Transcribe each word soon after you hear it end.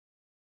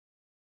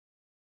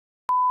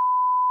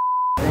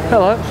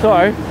Hello,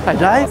 sorry. Hey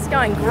Dave. It's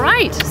going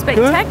great,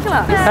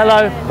 spectacular. Good.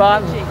 Hello,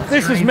 Barton.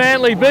 This is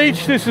Manly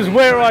Beach. This is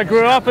where I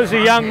grew up as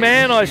a young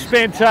man. I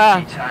spent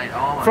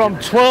from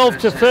 12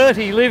 to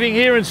 30 living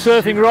here and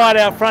surfing right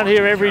out front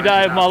here every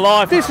day of my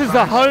life. This is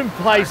the home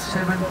place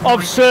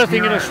of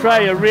surfing in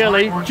Australia,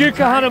 really. Duke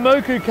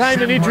Kahanamoku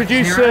came and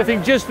introduced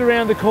surfing just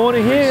around the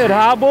corner here at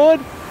Harboard.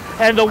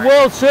 And the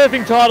world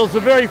surfing titles,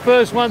 the very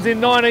first ones in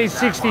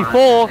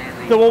 1964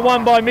 that were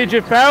won by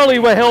Midget Hurley,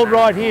 were held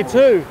right here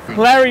too.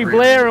 Larry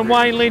Blair and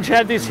Wayne Lynch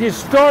had this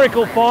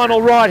historical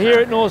final right here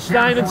at North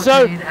Stain, and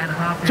so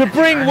to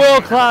bring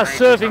world-class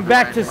surfing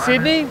back to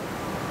Sydney,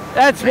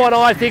 that's what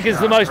I think is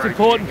the most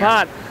important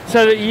part,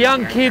 so that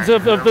young kids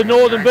of the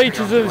northern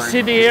beaches of the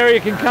Sydney area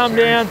can come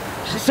down,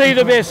 see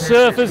the best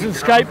surfers and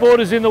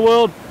skateboarders in the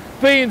world,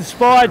 be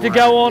inspired to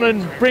go on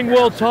and bring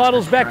world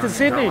titles back to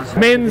Sydney.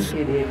 Men's,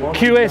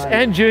 QS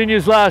and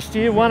juniors last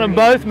year, won them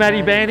both.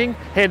 Matty Banting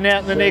heading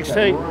out in the next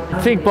heat. I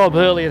think Bob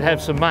Hurley would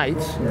have some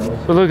mates.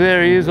 But look,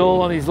 there he is,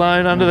 all on his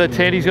own under the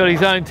tent. He's got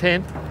his own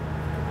tent.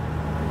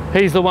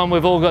 He's the one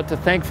we've all got to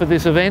thank for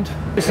this event.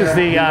 This is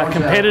the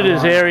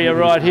competitors area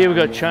right here. We've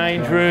got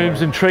change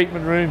rooms and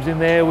treatment rooms in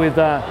there with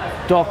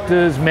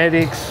doctors,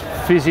 medics,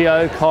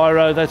 physio,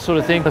 chiro, that sort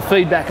of thing. The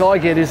feedback I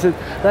get is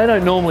that they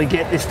don't normally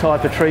get this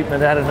type of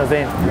treatment at an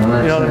event.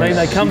 You know what I mean?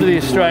 They come to the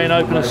Australian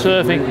Open of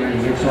Surfing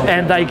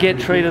and they get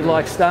treated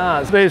like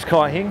stars. There's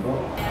Kai Hing.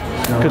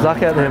 Good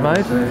luck out there,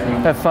 mate.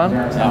 Have fun.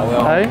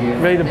 Hey,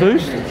 ready to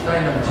boost?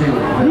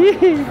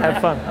 Yeah,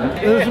 have fun.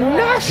 It was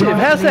massive.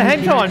 How's the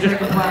hang time?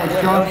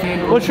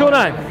 What's your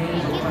name?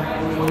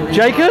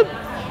 Jacob?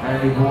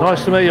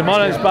 Nice to meet you.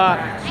 My name's Bart.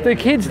 The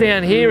kids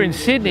down here in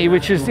Sydney,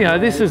 which is, you know,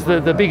 this is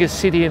the biggest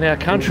city in our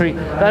country,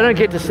 they don't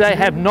get to say,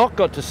 have not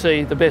got to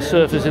see the best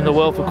surfers in the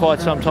world for quite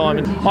some time.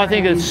 And I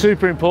think it's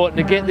super important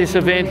to get this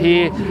event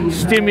here,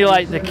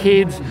 stimulate the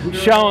kids,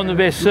 show them the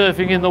best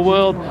surfing in the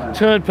world,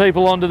 turn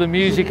people onto the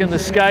music and the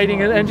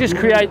skating, and just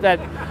create that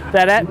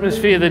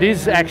atmosphere that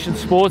is action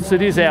sports,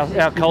 that is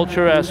our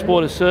culture, our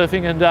sport of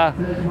surfing, and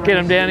get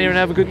them down here and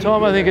have a good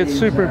time. I think it's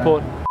super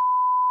important.